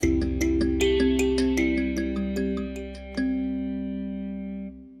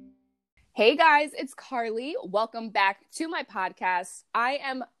Hey guys, it's Carly. Welcome back to my podcast. I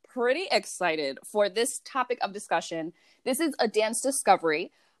am pretty excited for this topic of discussion. This is a dance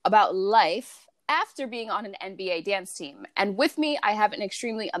discovery about life after being on an NBA dance team. And with me, I have an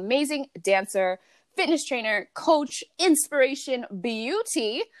extremely amazing dancer, fitness trainer, coach, inspiration,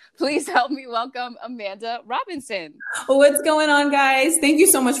 beauty. Please help me welcome Amanda Robinson. What's going on, guys? Thank you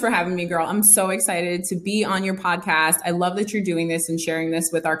so much for having me, girl. I'm so excited to be on your podcast. I love that you're doing this and sharing this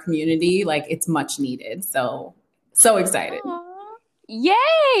with our community. Like, it's much needed. So excited. Aww.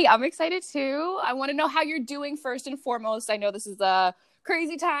 Yay! I'm excited too. I want to know how you're doing first and foremost. I know this is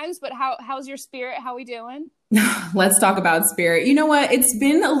crazy times, but how's your spirit? How we doing? Let's talk about spirit. You know what? It's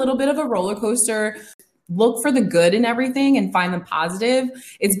been a little bit of a roller coaster. Look for the good in everything and find the positive.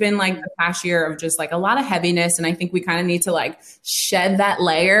 It's been like the past year of just like a lot of heaviness. And I think we kind of need to like shed that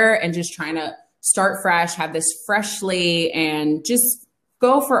layer and just trying to start fresh, have this fresh slate and just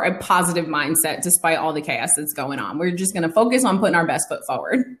go for a positive mindset despite all the chaos that's going on. We're just going to focus on putting our best foot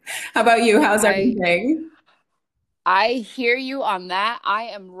forward. How about you? How's everything? I hear you on that. I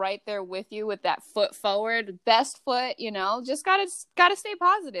am right there with you with that foot forward, best foot, just gotta stay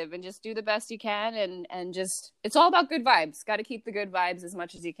positive and just do the best you can and just, it's all about good vibes. Got to keep the good vibes as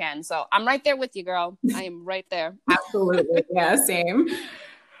much as you can. So I'm right there with you, girl. I am right there. Absolutely. Yeah, same.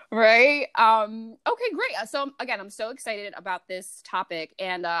 Right. Okay, great. So again, I'm so excited about this topic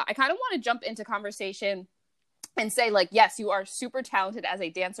and I kind of want to jump into conversation and say like, yes, you are super talented as a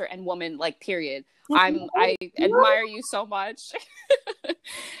dancer and woman, like period. I admire you so much.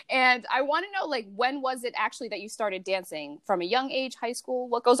 And I want to know, like, when was it actually that you started dancing? From a young age, high school?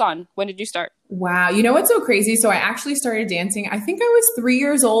 What goes on? When did you start? Wow. You know what's so crazy? So I actually started dancing. I think I was 3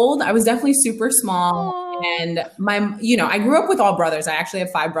 years old. I was definitely super small. Aww. And I grew up with all brothers. I actually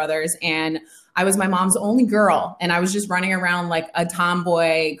have 5 brothers and I was my mom's only girl. And I was just running around like a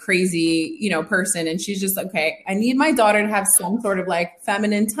tomboy, crazy, person. And she's just, okay, I need my daughter to have some sort of like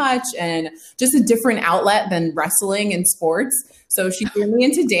feminine touch and just a different outlet than wrestling and sports. So she threw me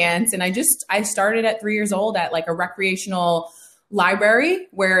into dance. And I started at 3 years old at like a recreational library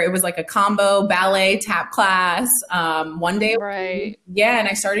where it was like a combo ballet tap class one day. Right. Yeah. And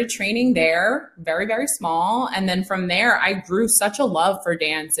I started training there, very, very small. And then from there, I grew such a love for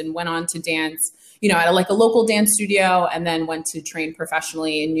dance and went on to dance, at a local dance studio, and then went to train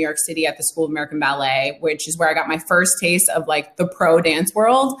professionally in New York City at the School of American Ballet, which is where I got my first taste of like the pro dance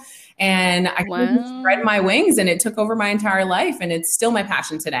world. And I spread my wings and it took over my entire life. And it's still my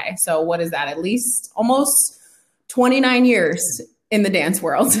passion today. So what is that? At least almost 29 years in the dance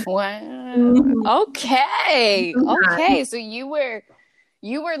world. Wow. Okay. So you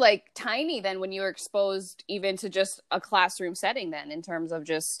were like tiny then when you were exposed even to just a classroom setting then, in terms of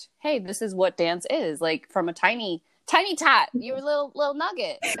just, hey, this is what dance is, like from a tiny tot. You were a little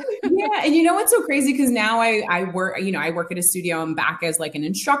nugget. Yeah. And you know what's so crazy? Because now I work, I work at a studio. I'm back as like an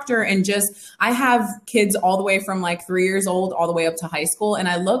instructor and I have kids all the way from like 3 years old all the way up to high school. And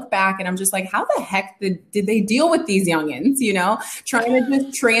I look back and I'm just like, how the heck did they deal with these youngins, trying to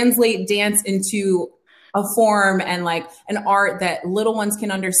just translate dance into a form and like an art that little ones can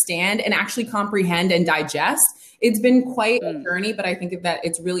understand and actually comprehend and digest. It's been quite a journey, but I think that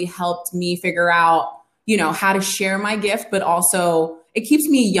it's really helped me figure out how to share my gift, but also it keeps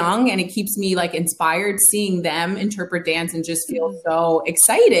me young and it keeps me like inspired seeing them interpret dance and just feel so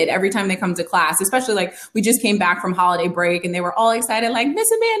excited every time they come to class, especially like we just came back from holiday break and they were all excited, like,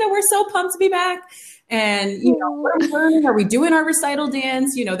 Miss Amanda, we're so pumped to be back. And, what are we learning? Are we doing our recital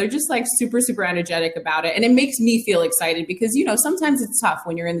dance? They're just like super, super energetic about it. And it makes me feel excited because, sometimes it's tough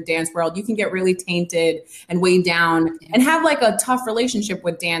when you're in the dance world. You can get really tainted and weighed down and have like a tough relationship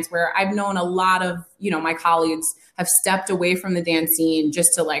with dance, where I've known a lot of, my colleagues have stepped away from the dance scene just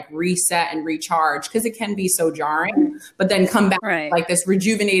to like reset and recharge because it can be so jarring, but then come back with like this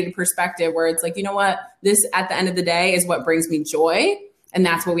rejuvenated perspective where it's like, you know what, this at the end of the day is what brings me joy. And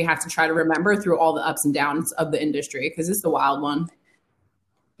that's what we have to try to remember through all the ups and downs of the industry, because it's the wild one.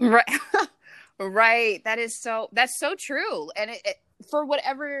 Right. Right. That's so true. And for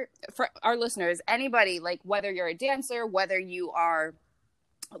our listeners, anybody, like whether you're a dancer, whether you are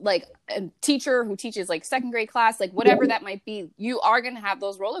like a teacher who teaches like second grade class, like whatever that might be, you are going to have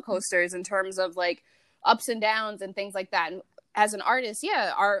those roller coasters in terms of like ups and downs and things like that. And as an artist,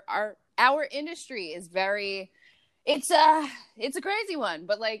 yeah, our industry is it's a crazy one,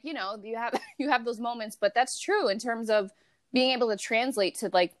 but like, you have those moments, but that's true in terms of being able to translate to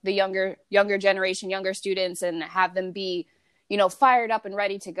like the younger generation, younger students, and have them be, fired up and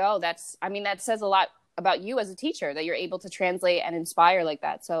ready to go. That says a lot about you as a teacher, that you're able to translate and inspire like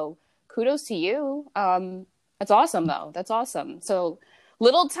that. So kudos to you. That's awesome though. That's awesome. So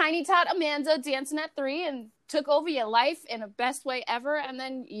little tiny tot Amanda dancing at 3 and took over your life in the best way ever. And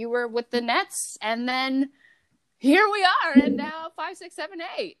then you were with the Nets, and then here we are, and now 5, 6, 7,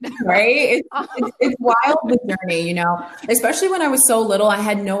 8. Right? It's wild, the journey, you know, especially when I was so little. I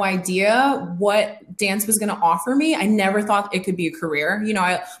had no idea what dance was going to offer me. I never thought it could be a career. You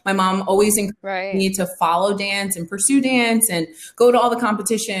know, my mom always encouraged me to follow dance and pursue dance and go to all the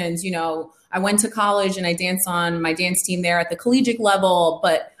competitions. You know, I went to college and I danced on my dance team there at the collegiate level,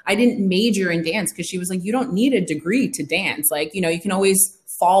 but I didn't major in dance because she was like, you don't need a degree to dance. Like, you know, you can always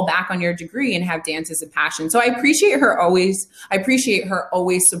fall back on your degree and have dance as a passion. So I appreciate her always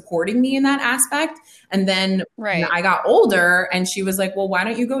supporting me in that aspect. And then when I got older and she was like, well, why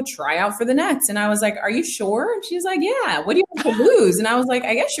don't you go try out for the Nets? And I was like, are you sure? And she's like, yeah, what do you have to lose? And I was like,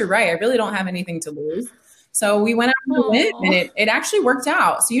 I guess you're right. I really don't have anything to lose. So we went out to win, and it actually worked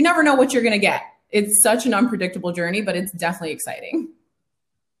out. So you never know what you're going to get. It's such an unpredictable journey, but it's definitely exciting.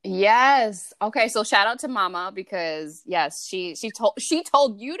 Yes. Okay. So shout out to Mama, because yes, she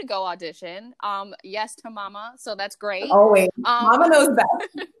told you to go audition. Yes to Mama. So that's great. Always. Mama knows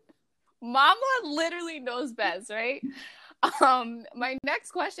best. Mama literally knows best, right? My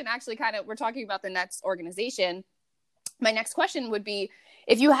next question, actually, we're talking about the Nets organization. My next question would be,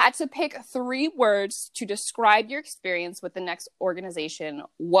 if you had to pick 3 words to describe your experience with the Nets organization,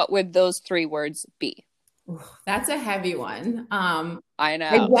 what would those 3 words be? That's a heavy one. I know.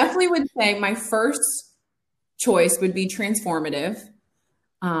 I definitely would say my first choice would be transformative.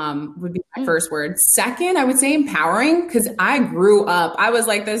 Would be my first word. Second, I would say empowering, because I grew up. I was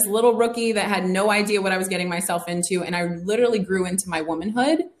like this little rookie that had no idea what I was getting myself into, and I literally grew into my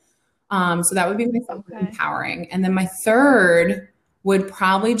womanhood. So that would be my second, empowering. And then my third would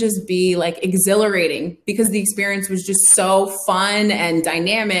probably just be like exhilarating, because the experience was just so fun and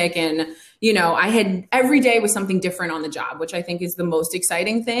dynamic. And, you know, I had every day was something different on the job, which I think is the most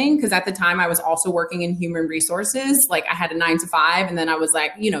exciting thing. Because at the time I was also working in human resources. Like I had a 9 to 5, and then I was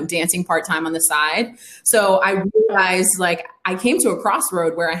like, you know, dancing part-time on the side. So I realized, like, I came to a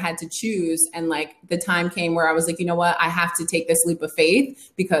crossroad where I had to choose. And like the time came where I was like, you know what, I have to take this leap of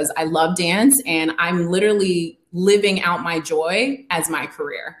faith, because I love dance and I'm literally living out my joy as my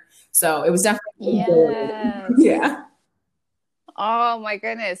career. So it was definitely, yeah. Oh my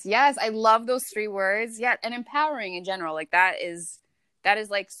goodness. Yes. I love those 3 words. Yeah. And empowering in general. Like that is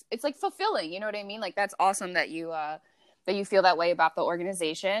like, it's like fulfilling, you know what I mean? Like that's awesome that you feel that way about the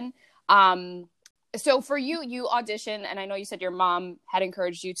organization. So for you audition, and I know you said your mom had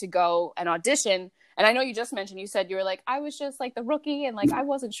encouraged you to go and audition. And I know you just mentioned, you said you were like, I was just like the rookie and like, I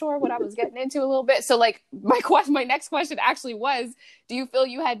wasn't sure what I was getting into a little bit. So like my next question actually was, do you feel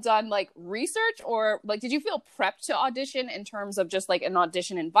you had done like research, or like, did you feel prepped to audition in terms of just like an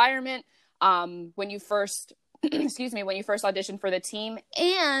audition environment when you first, when you first auditioned for the team?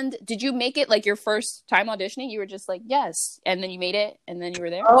 And did you make it like your first time auditioning? You were just like, yes. And then you made it, and then you were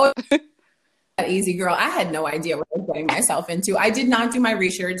there? Oh, easy, girl. I had no idea what I was getting myself into. I did not do my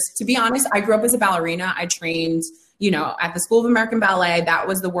research. To be honest, I grew up as a ballerina. I trained, you know, at the School of American Ballet. That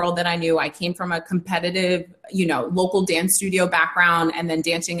was the world that I knew. I came from a competitive, you know, local dance studio background, and then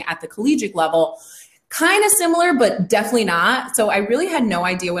dancing at the collegiate level. Kind of similar, but definitely not. So I really had no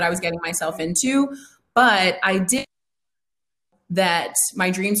idea what I was getting myself into. But I did that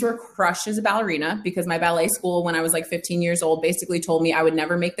my dreams were crushed as a ballerina, because my ballet school, when I was like 15 years old, basically told me I would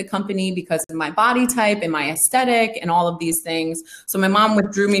never make the company because of my body type and my aesthetic and all of these things. So my mom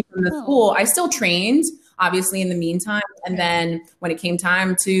withdrew me from the school. I still trained, obviously, in the meantime. And then when it came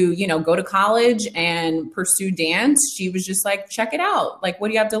time to, you know, go to college and pursue dance, she was just like, check it out. Like, what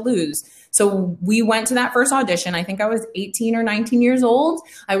do you have to lose? So we went to that first audition. I think I was 18 or 19 years old.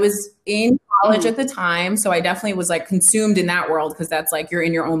 I was in college at the time. So I definitely was like consumed in that world, because that's like you're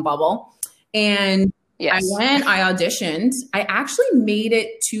in your own bubble. And I auditioned. I actually made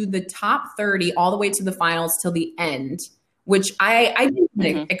it to the top 30 all the way to the finals till the end, which I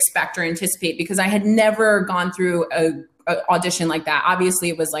didn't expect or anticipate, because I had never gone through a audition like that. Obviously,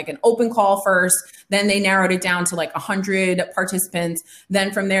 it was like an open call first, then they narrowed it down to like 100 participants.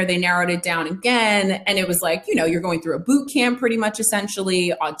 Then from there, they narrowed it down again. And it was like, you know, you're going through a boot camp pretty much,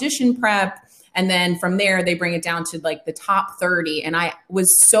 essentially, audition prep. And then from there, they bring it down to like the top 30. And I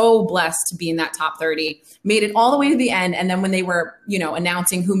was so blessed to be in that top 30, made it all the way to the end. And then when they were, you know,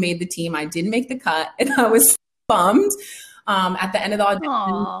 announcing who made the team, I didn't make the cut, and I was bummed. At the end of the audition,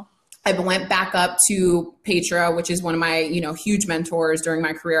 Aww. I went back up to Petra, which is one of my, you know, huge mentors during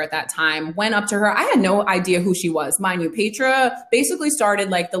my career at that time. Went up to her. I had no idea who she was. Mind you, Petra basically started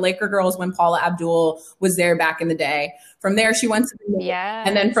like the Laker girls when Paula Abdul was there back in the day. From there, she went to the Knicks.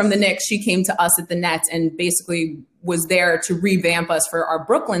 And then from the Knicks, she came to us at the Nets and basically was there to revamp us for our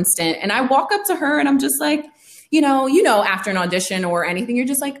Brooklyn stint. And I walk up to her and I'm just like, after an audition or anything, you're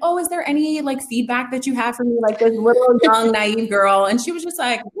just like, oh, is there any like feedback that you have for me? Like this little young, naive girl. And she was just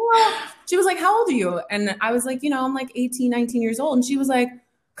like, well, she was like, how old are you? And I was like, I'm like 18, 19 years old. And she was like,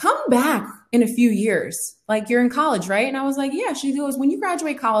 come back in a few years. Like you're in college, right? And I was like, yeah. She goes, when you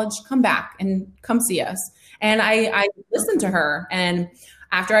graduate college, come back and come see us. And I listened to her. And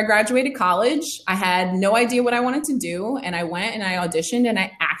after I graduated college, I had no idea what I wanted to do. And I went and I auditioned and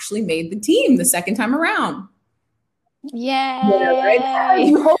I actually made the team the second time around. Yay. Right?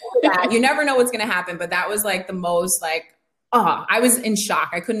 You hope for that. You never know what's going to happen. But that was like the most like, I was in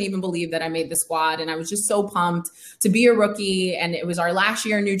shock. I couldn't even believe that I made the squad. And I was just so pumped to be a rookie. And it was our last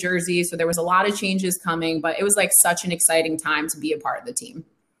year in New Jersey. So there was a lot of changes coming, but it was like such an exciting time to be a part of the team.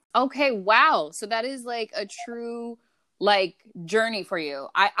 Okay. Wow. So that is like a true like journey for you.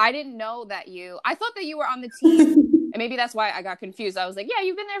 I didn't know that I thought that you were on the team. And maybe that's why I got confused. I was like, yeah,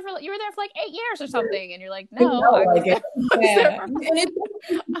 you were there for like 8 years or something. And you're like, no.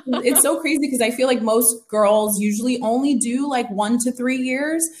 It's so crazy because I feel like most girls usually only do like 1 to 3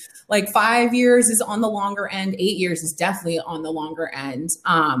 years. Like 5 years is on the longer end. 8 years is definitely on the longer end.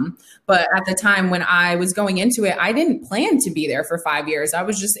 But at the time when I was going into it, I didn't plan to be there for 5 years. I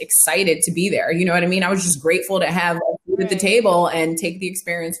was just excited to be there. You know what I mean? I was just grateful to have a seat at the table and take the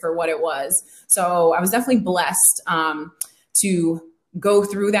experience for what it was. So I was definitely blessed to go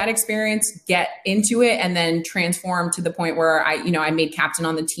through that experience, get into it, and then transform to the point where I made captain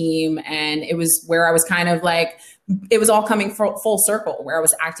on the team. And it was where I was kind of like, it was all coming full circle, where I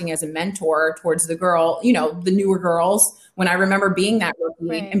was acting as a mentor towards the girl, the newer girls. When I remember being that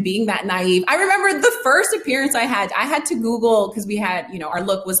rookie and being that naive, I remember the first appearance I had to Google because we had, our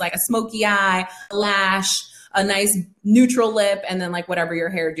look was like a smoky eye, a lash, a nice neutral lip, and then like whatever your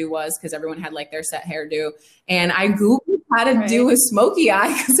hairdo was, because everyone had like their set hairdo. And I Googled how to do a smoky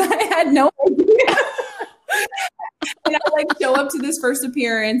eye because I had no idea. And I like show up to this first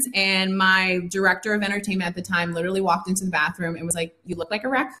appearance, and my director of entertainment at the time literally walked into the bathroom and was like, you look like a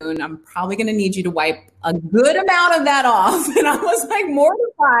raccoon. I'm probably going to need you to wipe a good amount of that off. And I was like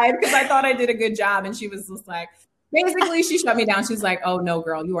mortified because I thought I did a good job. And she was just like, basically, she shut me down. She's like, oh, no,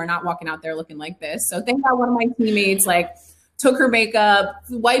 girl, you are not walking out there looking like this. So thank God one of my teammates took her makeup,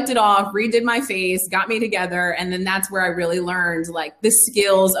 wiped it off, redid my face, got me together. And then that's where I really learned like the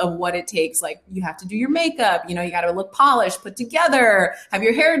skills of what it takes. Like you have to do your makeup, you got to look polished, put together, have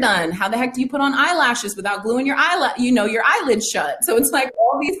your hair done. How the heck do you put on eyelashes without gluing your your eyelids shut? So it's like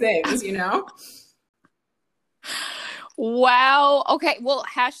all these things, Wow. Okay. Well,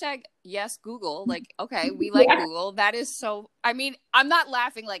 hashtag yes, Google. Like, okay, we like Google. That is so, I mean, I'm not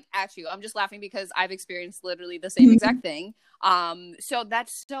laughing like at you. I'm just laughing because I've experienced literally the same exact thing. So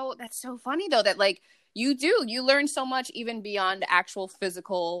that's so funny though, that like you learn so much even beyond actual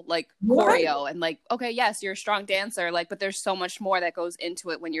physical, like choreo and like, okay, yes, you're a strong dancer, like, but there's so much more that goes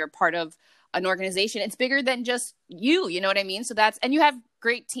into it when you're a part of an organization. It's bigger than just you know what I mean? So and you have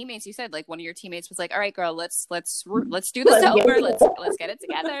great teammates. You said like one of your teammates was like, all right, girl, let's do this over. Let's get it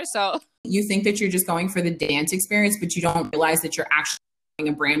together. So you think that you're just going for the dance experience, but you don't realize that you're actually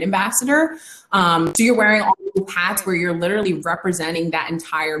a brand ambassador. So you're wearing all these hats where you're literally representing that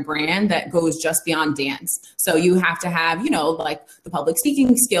entire brand that goes just beyond dance. So you have to have, like the public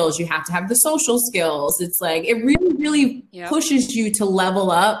speaking skills. You have to have the social skills. It's like, it really, really pushes you to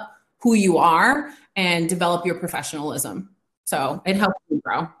level up who you are and develop your professionalism. So it helps you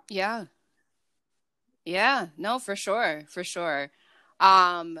grow. Yeah. Yeah. No, for sure. For sure.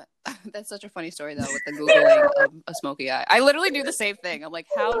 That's such a funny story though, with the Googling of a smoky eye. I literally do the same thing. I'm like,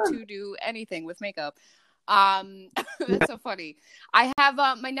 how to do anything with makeup. That's so funny. I have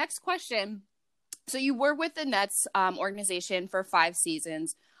my next question. So you were with the Nets organization for 5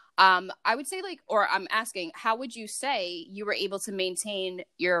 seasons. I would say I'm asking, how would you say you were able to maintain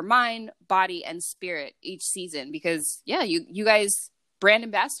your mind, body, and spirit each season? Because you guys, brand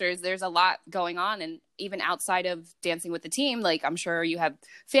ambassadors, there's a lot going on. And even outside of dancing with the team, like I'm sure you have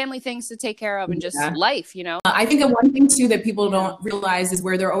family things to take care of and just life, I think that one thing too that people don't realize is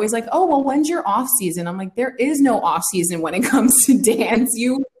where they're always like, oh, well, when's your off season? I'm like, there is no off season when it comes to dance.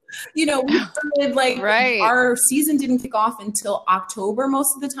 We started our season didn't kick off until October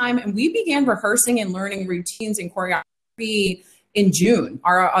most of the time. And we began rehearsing and learning routines and choreography in June.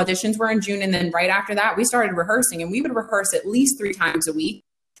 Our auditions were in June. And then right after that, we started rehearsing, and we would rehearse at least 3 times a week.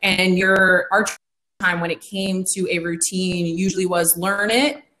 And our time when it came to a routine usually was learn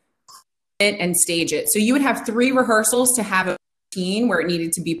it and stage it. So you would have 3 rehearsals to have a routine where it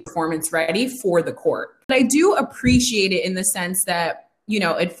needed to be performance ready for the court. But I do appreciate it in the sense that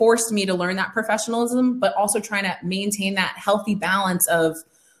it forced me to learn that professionalism, but also trying to maintain that healthy balance of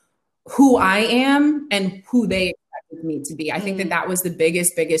who I am and who they expected me to be. I think that was the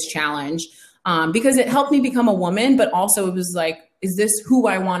biggest challenge, because it helped me become a woman, but also it was like, is this who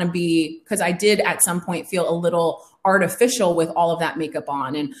I want to be? Because I did at some point feel a little artificial with all of that makeup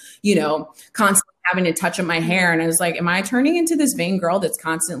on and, constantly having to touch up my hair. And I was like, am I turning into this vain girl that's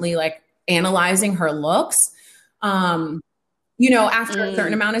constantly like analyzing her looks? After a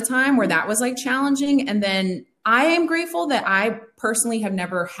certain amount of time where that was like challenging. And then I am grateful that I personally have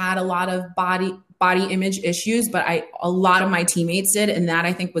never had a lot of body image issues, but a lot of my teammates did. And that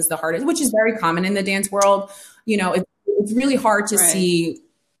I think was the hardest, which is very common in the dance world. It's really hard to see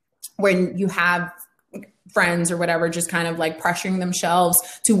when you have friends or whatever, just kind of like pressuring themselves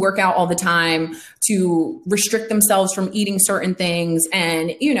to work out all the time, to restrict themselves from eating certain things.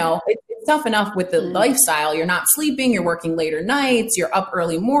 And, it's tough enough with the lifestyle. You're not sleeping, you're working later nights, you're up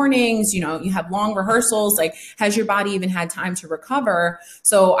early mornings, you have long rehearsals. Like, has your body even had time to recover?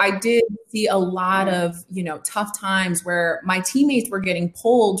 So I did see a lot of, tough times where my teammates were getting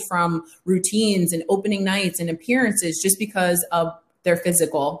pulled from routines and opening nights and appearances just because of their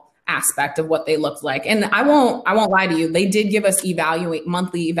physical aspect of what they looked like. And I won't lie to you. They did give us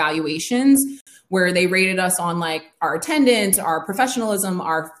monthly evaluations where they rated us on like our attendance, our professionalism,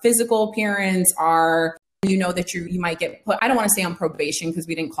 our physical appearance, that you might get put, I don't want to say on probation because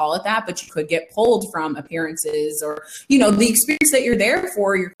we didn't call it that, but you could get pulled from appearances or, the experience that you're there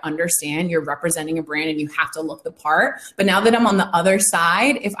for, you understand you're representing a brand and you have to look the part. But now that I'm on the other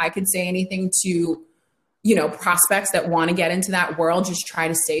side, if I could say anything to prospects that want to get into that world, just try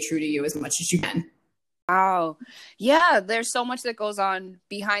to stay true to you as much as you can. Wow. Yeah, there's so much that goes on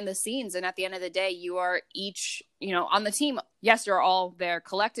behind the scenes. And at the end of the day, you are each, on the team. Yes, you're all there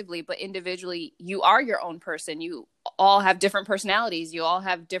collectively, but individually, you are your own person. You all have different personalities. You all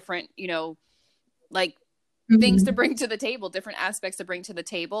have different, things to bring to the table, different aspects to bring to the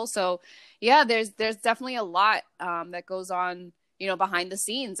table. So yeah, there's definitely a lot that goes on behind the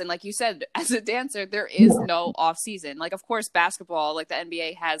scenes. And like you said, as a dancer, there is no off season. Like, of course, basketball, like the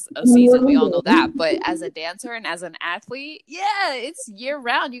NBA has a season. We all know that. But as a dancer and as an athlete, yeah, it's year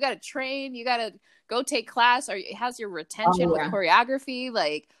round. You got to train. You got to go take class. Or how's your retention with choreography?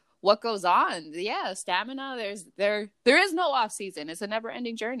 Like, what goes on? Yeah, stamina. There is no off season. It's a never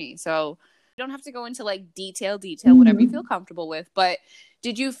ending journey. So you don't have to go into like detail, whatever you feel comfortable with. But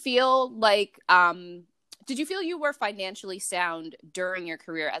did you feel like, did you feel you were financially sound during your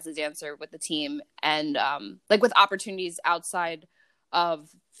career as a dancer with the team and like with opportunities outside of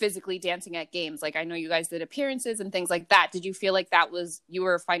physically dancing at games? Like, I know you guys did appearances and things like that. Did you feel like you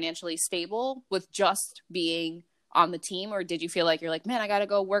were financially stable with just being on the team? Or did you feel like you're like, man, I got to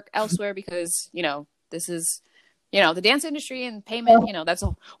go work elsewhere because, this is, the dance industry and payment, that's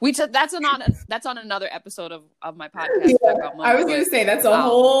on another episode of my podcast. Yeah, I was going to say that's a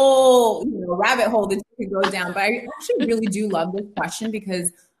whole rabbit hole that you could go down. But I actually really do love this question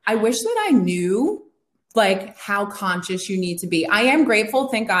because I wish that I knew like how conscious you need to be. I am grateful.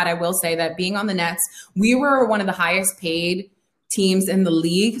 Thank God. I will say that being on the Nets, we were one of the highest paid teams in the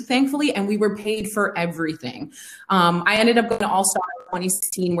league, thankfully, and we were paid for everything. I ended up going to All-Star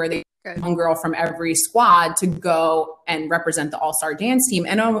 2016 where they one girl from every squad to go and represent the All-Star dance team.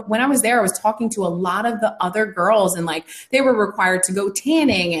 And when I was there, I was talking to a lot of the other girls and like they were required to go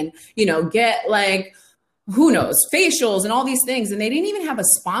tanning and, get like, who knows, facials and all these things. And they didn't even have a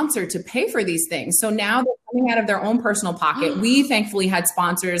sponsor to pay for these things. So now they're coming out of their own personal pocket. We thankfully had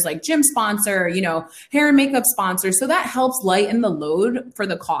sponsors like gym sponsor, hair and makeup sponsors. So that helps lighten the load for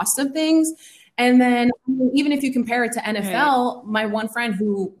the cost of things. And then even if you compare it to NFL, my one friend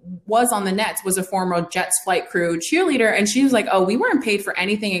who was on the Nets was a former Jets flight crew cheerleader. And she was like, oh, we weren't paid for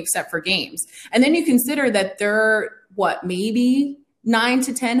anything except for games. And then you consider that they're maybe 9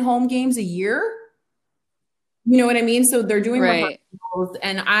 to 10 home games a year. You know what I mean? So they're doing rehearsals.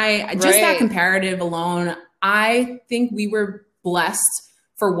 And that comparative alone, I think we were blessed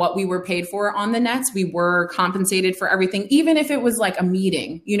for what we were paid for on the Nets. We were compensated for everything, even if it was like a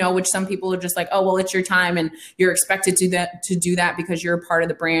meeting, which some people are just like, oh, well, it's your time and you're expected to do that because you're a part of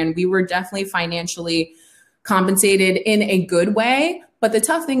the brand. We were definitely financially compensated in a good way. But the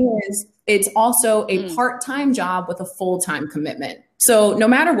tough thing is it's also a part-time job with a full-time commitment. So no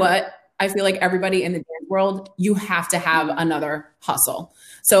matter what, I feel like everybody in the dance world, you have to have another hustle.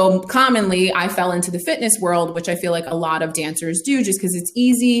 So commonly I fell into the fitness world, which I feel like a lot of dancers do just because it's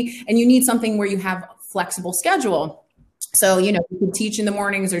easy and you need something where you have a flexible schedule. So, you know, you could teach in the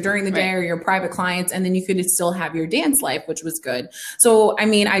mornings or during the day or your private clients, and then you could still have your dance life, which was good. So, I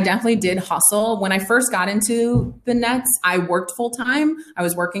mean, I definitely did hustle. When I first got into the nets, I worked full time. I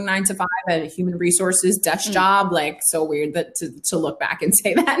was working 9 to 5 at a human resources desk job. Like, so weird that to look back and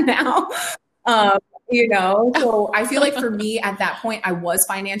say that now. Um, you know, so I feel like for me at that point, I was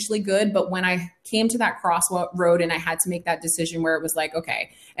financially good. But when I came to that crossroad and I had to make that decision where it was like,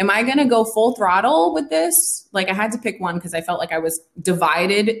 okay, am I going to go full throttle with this? Like I had to pick one because I felt like I was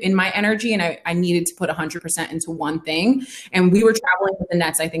divided in my energy and I needed to put 100% into one thing. And we were traveling with the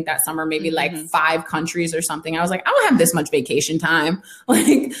nets, I think that summer, maybe like 5 countries or something. I was like, I don't have this much vacation time.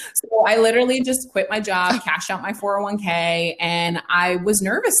 Like, so I literally just quit my job, cashed out my 401k. And I was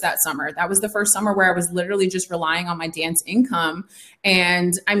nervous that summer. That was the first summer where I was literally just relying on my dance income.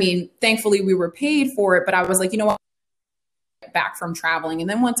 And I mean, thankfully we were paid for it, but I was like, you know what? Back from traveling. And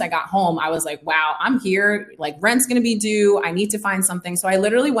then once I got home, I was like, wow, I'm here. Like rent's going to be due. I need to find something. So I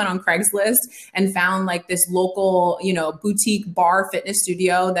literally went on Craigslist and found like this local, you know, boutique bar fitness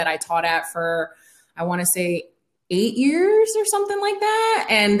studio that I taught at for, I want to say 8 years or something like that.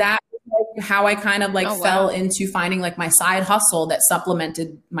 And that was like how I kind of like fell into finding like my side hustle that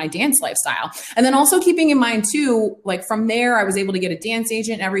supplemented my dance lifestyle. And then also keeping in mind too, like from there, I was able to get a dance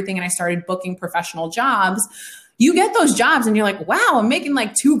agent and everything. And I started booking professional jobs. You get those jobs and you're like, wow, I'm making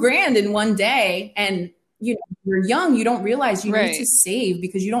like $2,000 in one day. And you know, you're young, you don't realize you need to save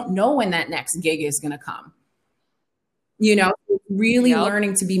because you don't know when that next gig is going to come. You know, really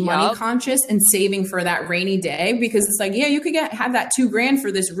learning to be money conscious and saving for that rainy day, because it's like, yeah, you could have that $2,000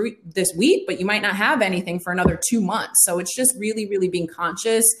 for this week, but you might not have anything for another 2 months. So it's just really, really being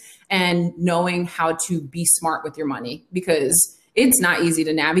conscious and knowing how to be smart with your money, because it's not easy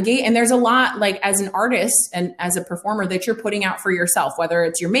to navigate. And there's a lot, like as an artist and as a performer, that you're putting out for yourself, whether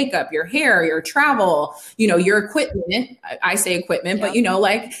it's your makeup, your hair, your travel, you know, your equipment. I say equipment, but you know,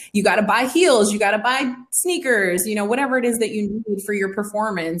 like you got to buy heels, you got to buy sneakers, you know, whatever it is that you need for your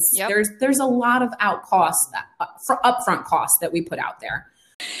performance. There's a lot of upfront costs that we put out there.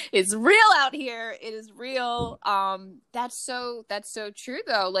 It's real out here. It is real. That's so true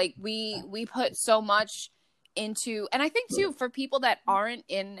though. Like we put so much into, and I think too, for people that aren't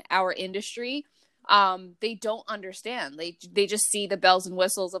in our industry, they don't understand. They just see the bells and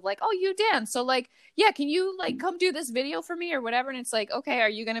whistles of like, oh, you dance, so like, yeah, can you like come do this video for me or whatever? And it's like, okay, are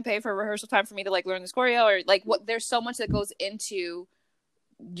you going to pay for rehearsal time for me to like learn this choreo, or like what? There's so much that goes into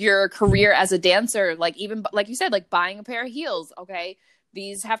your career as a dancer. Like even like you said, like buying a pair of heels. Okay,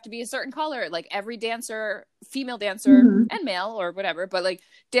 these have to be a certain color. Like every dancer, female dancer and male or whatever, but like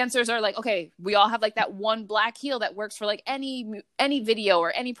dancers are like, okay, we all have like that one black heel that works for like any video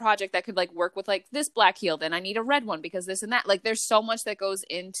or any project that could like work with like this black heel. Then I need a red one because this and that. Like there's so much that goes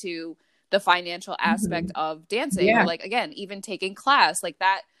into the financial aspect of dancing. Or like, again, even taking class like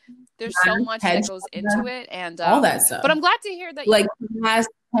that. There's so much that goes into it, and all that stuff. But I'm glad to hear that, like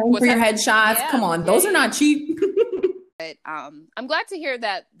for your headshots. Come on, those are not cheap. But I'm glad to hear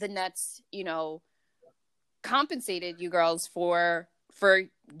that the Nets, you know, compensated you girls for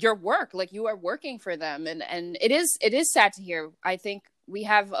your work. Like you are working for them, and it is sad to hear. I think we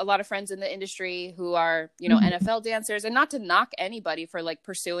have a lot of friends in the industry who are, you know, NFL dancers, and not to knock anybody for like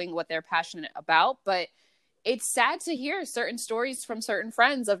pursuing what they're passionate about, but it's sad to hear certain stories from certain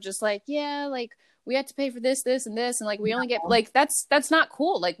friends of just like, yeah, like we had to pay for this, and this, and like we only get like that's not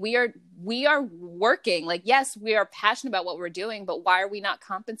cool. Like we are working. Like yes, we are passionate about what we're doing, but why are we not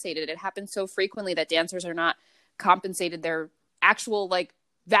compensated? It happens so frequently that dancers are not compensated their actual like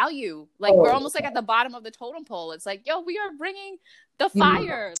value. Like we're almost like at the bottom of the totem pole. It's like, yo, we are bringing the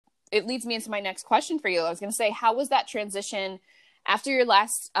fire. It leads me into my next question for you. I was going to say, how was that transition after your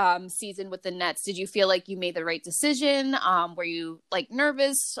last season with the Nets? Did you feel like you made the right decision? Were you like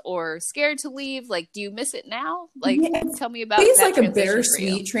nervous or scared to leave? Like, do you miss it now? Like, tell me about it's like a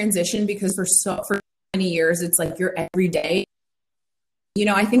bittersweet transition, because for many years, it's like you're every day. You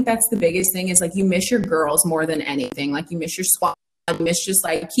know, I think that's the biggest thing is like you miss your girls more than anything. Like you miss your squad. I miss just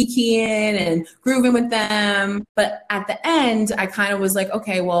like kikiing and grooving with them. But at the end, I kind of was like,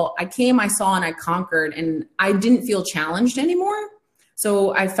 okay, well, I came, I saw, and I conquered, and I didn't feel challenged anymore.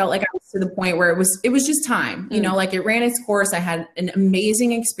 So I felt like I was to the point where it was just time, you know, like it ran its course. I had an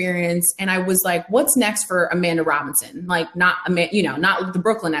amazing experience, and I was like, what's next for Amanda Robinson? Like not the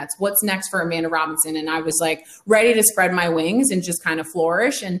Brooklyn Nets. What's next for Amanda Robinson? And I was like ready to spread my wings and just kind of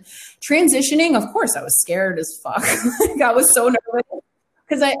flourish. And transitioning, of course, I was scared as fuck. Like I was so nervous.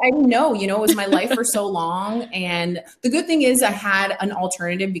 because I know, you know, it was my life for so long. And the good thing is I had an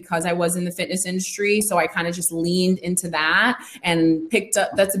alternative because I was in the fitness industry. So I kind of just leaned into that and picked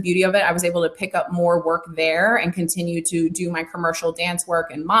up, that's the beauty of it. I was able to pick up more work there and continue to do my commercial dance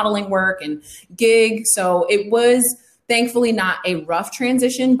work and modeling work and gig. So it was thankfully not a rough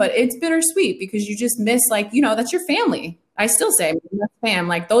transition, but it's bittersweet because you just miss, like, you know, that's your family. I still say fam,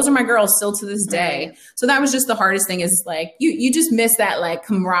 like those are my girls still to this day. Right. So that was just the hardest thing, is like you just miss that like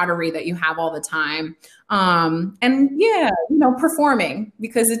camaraderie that you have all the time. And yeah, you know, performing,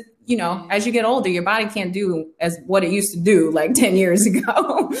 because it, you know, as you get older, your body can't do as what it used to do like 10 years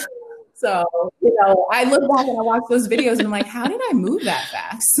ago. So, you know, I look back and I watch those videos and I'm like, how did I move that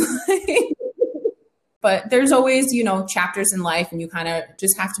fast? But there's always, you know, chapters in life, and you kind of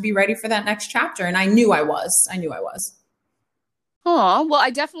just have to be ready for that next chapter. And I knew I was. Oh, well,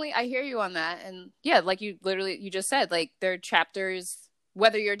 I hear you on that. And yeah, like you just said, like there are chapters,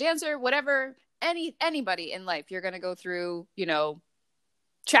 whether you're a dancer, whatever, anybody in life, you're going to go through, you know,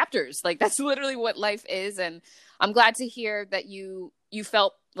 chapters. Like that's literally what life is. And I'm glad to hear that you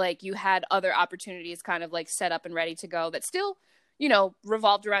felt like you had other opportunities kind of like set up and ready to go that still, you know,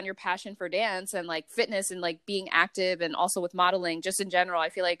 revolved around your passion for dance and like fitness and like being active, and also with modeling just in general. I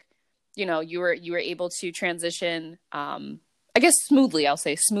feel like, you know, you were able to transition, I guess smoothly, I'll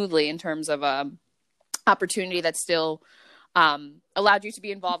say smoothly, in terms of opportunity that still allowed you to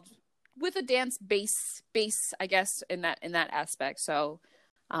be involved with a dance base, I guess, in that aspect. So,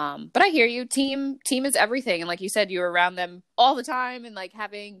 but I hear you. Team is everything. And like you said, you were around them all the time and like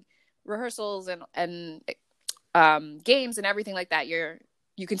having rehearsals and games and everything like that.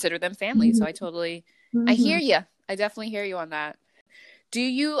 You consider them family. So I totally, I hear you. I definitely hear you on that.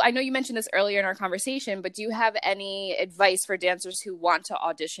 I know you mentioned this earlier in our conversation, but do you have any advice for dancers who want to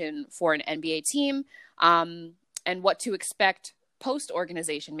audition for an NBA team, and what to expect post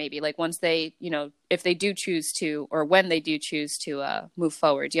organization, maybe like once they, you know, if they do choose to, or when they do choose to move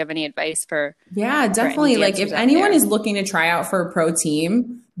forward? Do you have any advice for? Yeah, definitely. Like if anyone is looking to try out for a pro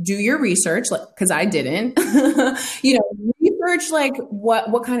team, do your research, like, because I didn't, you know, research like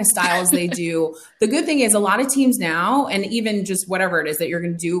what kind of styles they do. The good thing is a lot of teams now, and even just whatever it is that you're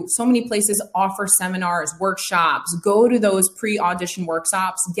going to do, so many places offer seminars, workshops. Go to those pre-audition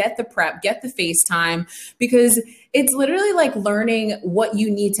workshops, get the prep, get the FaceTime, because it's literally like learning what you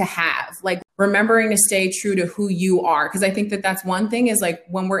need to have, like remembering to stay true to who you are. Because I think that that's one thing, is like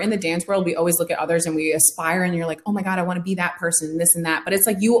when we're in the dance world, we always look at others and we aspire, and you're like, oh my God, I want to be that person, and this and that. But it's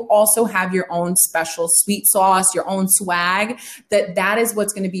like you also have your own special sweet sauce, your own swag, that is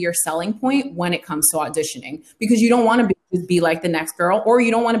what's going to be your selling point when it comes to auditioning. Because you don't want to be like the next girl, or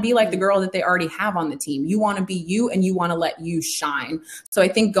you don't want to be like the girl that they already have on the team. You want to be you, and you want to let you shine. So I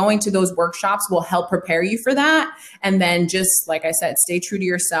think going to those workshops will help prepare you for that. And then just like I said, stay true to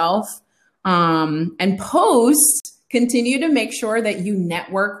yourself. And post, continue to make sure that you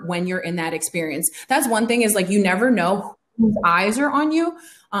network when you're in that experience. That's one thing, is like, you never know whose eyes are on you.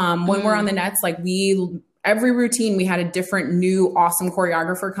 When we're on the nets, like every routine, we had a different new awesome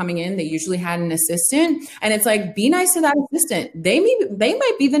choreographer coming in. They usually had an assistant, and it's like, be nice to that assistant. They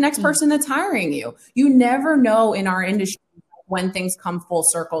might be the next person that's hiring you. You never know in our industry when things come full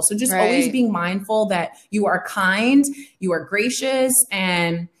circle. So just always being mindful that you are kind, you are gracious,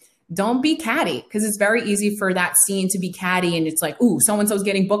 and don't be catty, because it's very easy for that scene to be catty. And it's like, ooh, so-and-so's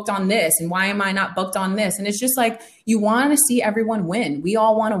getting booked on this, and why am I not booked on this? And it's just like, you want to see everyone win. We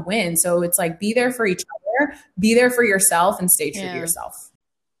all want to win. So it's like, be there for each other, be there for yourself, and stay true to yourself.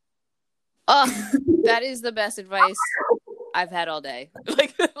 Oh, that is the best advice I've had all day.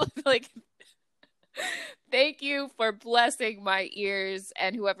 Like, thank you for blessing my ears,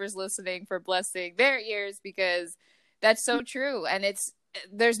 and whoever's listening for blessing their ears, because that's so true. And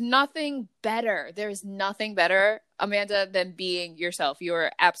there's nothing better, Amanda, than being yourself.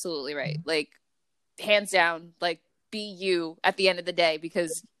 You're absolutely right. Like, hands down, like, be you at the end of the day,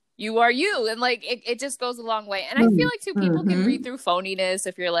 because you are you. And like, it just goes a long way. And I feel like too, people can read through phoniness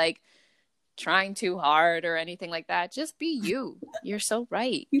if you're like trying too hard or anything like that. Just be you. You're so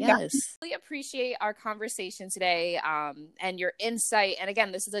right. Yes. Really appreciate our conversation today, and your insight. And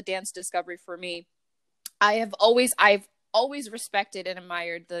again, this is a dance discovery for me. I've always respected and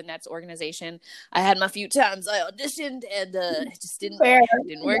admired the Nets organization. I had my few times I auditioned, and it just didn't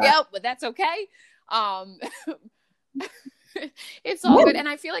work out, but that's okay. It's all good. And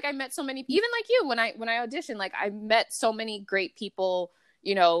I feel like I met so many, even like you, when I auditioned, like I met so many great people,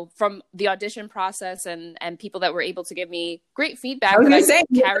 you know, from the audition process, and people that were able to give me great feedback. I was going to say,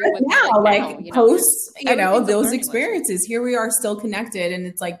 carry with now, me like now, post, you know, those experiences. Here we are still connected, and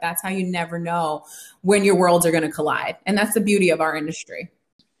it's like, that's how you never know when your worlds are going to collide. And that's the beauty of our industry.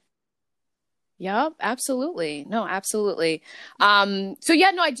 Yep, absolutely. No, absolutely. So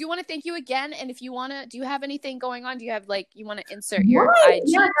yeah, no, I do want to thank you again. And if you want to, do you have anything going on? Do you have like, you want to insert your Right.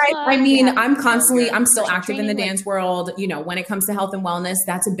 Yeah, IG right. I plug? Do you mean, have, I'm you know, constantly, your I'm still personal active in the training? Like, dance world. You know, when it comes to health and wellness,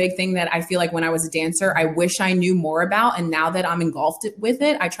 that's a big thing that I feel like when I was a dancer, I wish I knew more about. And now that I'm engulfed with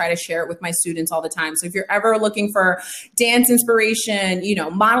it, I try to share it with my students all the time. So if you're ever looking for dance inspiration, you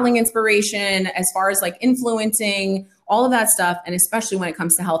know, modeling inspiration, as far as like influencing, all of that stuff, and especially when it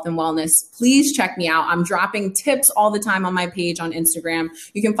comes to health and wellness, please check me out. I'm dropping tips all the time on my page on Instagram.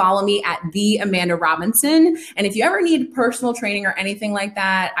 You can follow me at the Amanda Robinson. And if you ever need personal training or anything like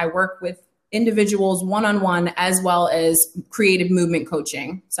that, I work with individuals one-on-one as well as creative movement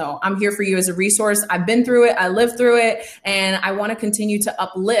coaching. So I'm here for you as a resource. I've been through it, I lived through it, and I want to continue to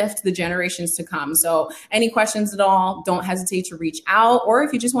uplift the generations to come. So any questions at all, don't hesitate to reach out. Or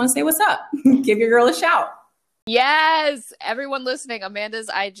if you just want to say what's up, give your girl a shout. yes, everyone listening, Amanda's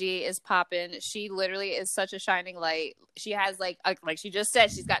IG is popping. She literally is such a shining light. She has like she just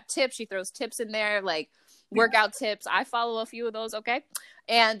said, she's got tips. She throws tips in there, like workout tips. I follow a few of those, okay?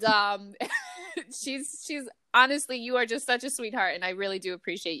 And she's honestly, you are just such a sweetheart, and I really do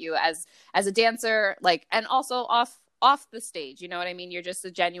appreciate you as a dancer, like, and also off the stage. You know what I mean? You're just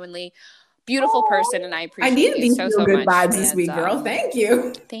a genuinely beautiful person, and I appreciate needed you these so good much. vibes this week, girl. Thank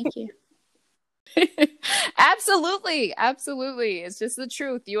you. Thank you. Absolutely, absolutely. It's just the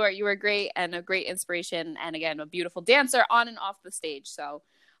truth. You are great and a great inspiration, and again, a beautiful dancer on and off the stage. So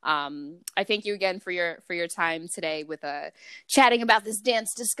I thank you again for your time today with chatting about this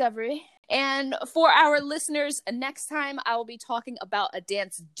dance discovery. And for our listeners, next time I will be talking about a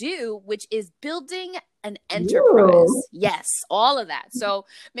dance do, which is building an enterprise. Ooh. Yes, all of that. So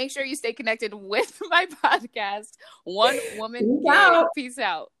make sure you stay connected with my podcast, One Woman Gig. Peace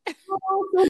out.